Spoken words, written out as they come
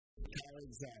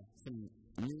towards some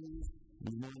news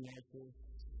this morning, actually.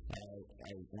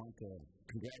 I want to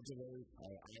congratulate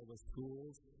our Iowa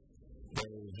schools.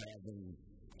 They have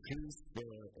increased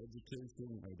their education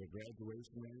or their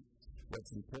graduation rate.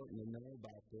 What's important to know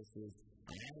about this is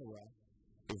Iowa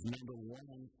is number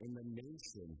one in the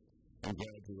nation in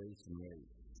graduation rate.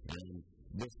 And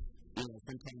this,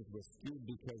 sometimes we're skewed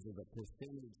because of the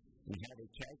percentage and how they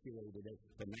calculated it,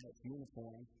 but now it's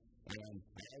uniform. And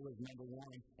Iowa's number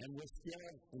one, and we're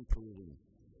still improving.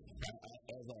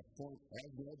 As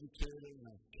an educator and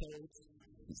a coach,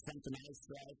 something I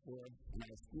strive for and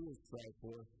our schools strive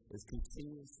for is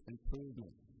continuous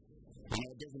improvement.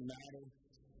 It doesn't matter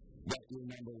that you're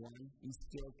number one, you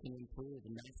still can improve,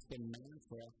 and that's the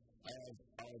mantra of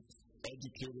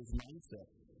educators' mindset.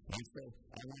 And so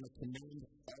I want to commend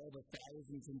all the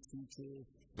thousands of teachers,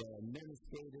 the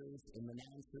administrators, and the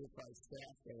non-certified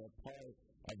staff that are part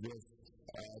of this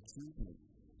achievement.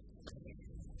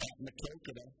 At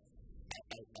Makokata,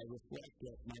 I reflect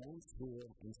at my own school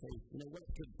and say, what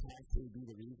could possibly be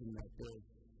the reason that they're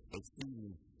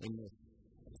exceeding in this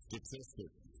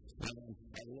statistic? And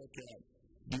I look at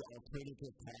the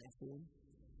alternative classroom,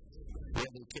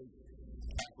 where they take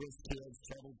at-risk kids,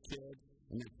 troubled kids,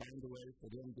 and they find a way for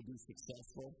them to be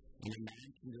successful in a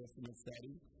non-conditional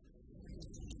setting.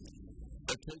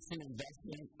 It takes an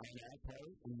investment on our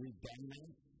part, and we've done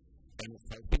that, and it's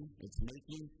helping, it's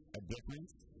making a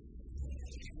difference.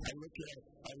 I look at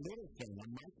a little thing, a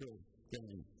micro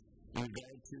thing, in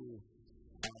regard to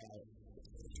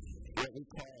what we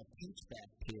call a teach-back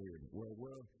period, where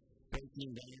we're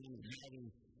breaking down and having,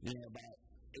 about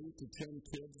 8 to 10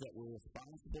 kids that we're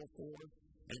responsible for,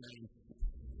 and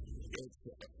it's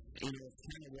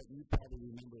kind of what you probably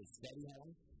remember as study hall,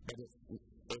 but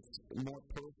it's more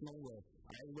personal, where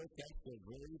I look at the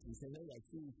grades and say, hey, I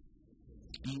see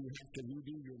you have to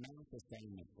redo your math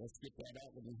assignment. Let's get that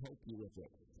out and help you with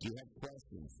it. Do you have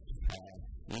questions?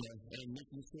 And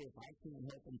making sure if I can't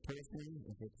help them personally,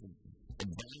 if it's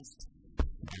advanced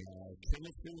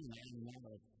chemistry and I'm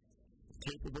not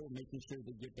capable of making sure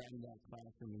they get down to that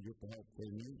classroom and get the help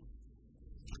they need.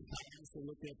 I also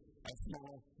look at a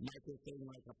small micro thing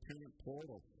like a parent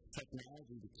portal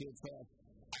technology. The kids have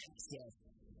access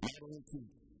not only to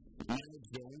manage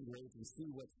their own grades and see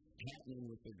what's happening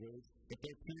with their grades, but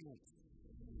their parents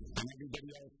and everybody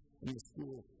else in the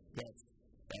school that's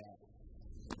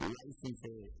licensed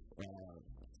or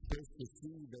supposed to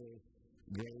see their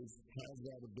grades has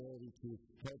that ability to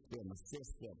help them,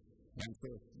 assist them. And so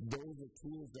those are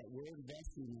tools that we're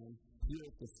investing in here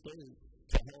at the state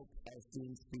to help our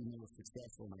students be more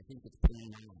successful, and I think it's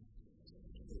paying off.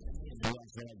 We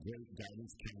also have great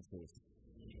guidance counselors.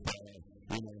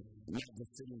 Not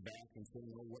just sitting back and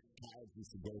saying, what college you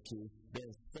should go to.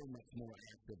 They're so much more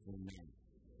active than that.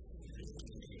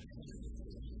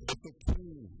 It's a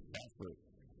team effort,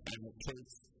 and it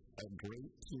takes a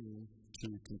great team to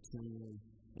continue,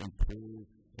 improve,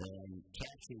 and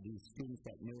capture these students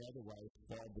that may otherwise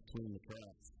fall between the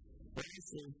cracks. But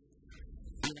also,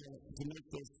 to make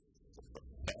this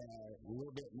a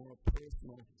little bit more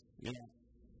personal,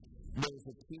 there's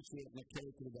a teacher at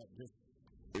Makokata that just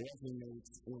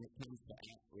resonates when it comes to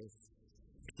at-risk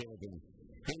children.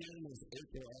 Her name is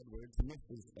April Edwards,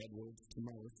 Mrs. Edwards to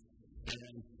most,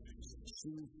 and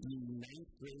she's the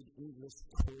 9th grade English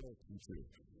choral teacher.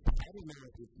 I don't know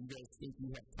if you guys think you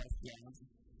have touchdowns,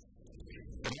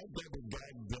 but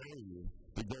I'd dare you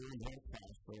to go in her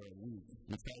class for a week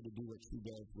and try to do what she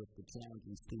does with the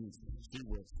challenging students she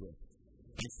works with.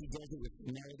 And she does it with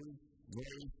humility,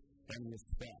 grace, and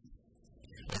respect.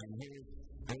 And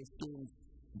her students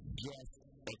just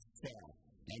excel.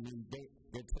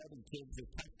 They're troubled kids,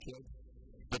 they're tough kids,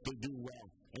 but they do well.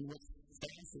 And what's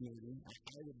fascinating,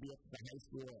 I would be up at the high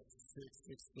school at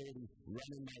 6:30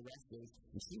 running my rest days,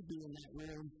 and she'd be in that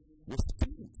room with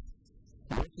students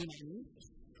working on me.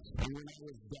 And when I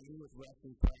was done with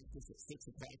wrestling practice at 6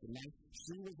 o'clock at night,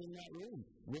 she was in that room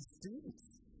with students.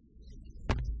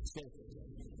 So,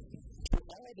 to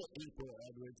all the April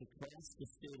Edwards across the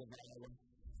state of Iowa,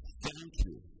 thank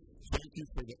you. Thank you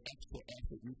for the extra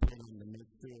effort you put in to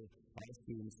make sure our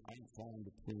students aren't falling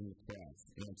between the cracks.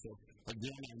 And so,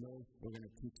 again, I know we're going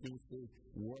to continuously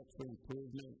work for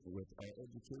improvement with our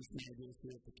education ideas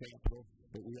here at the Capitol,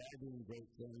 but we are doing great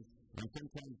things, and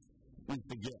sometimes we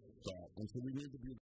forget that. And so we need to be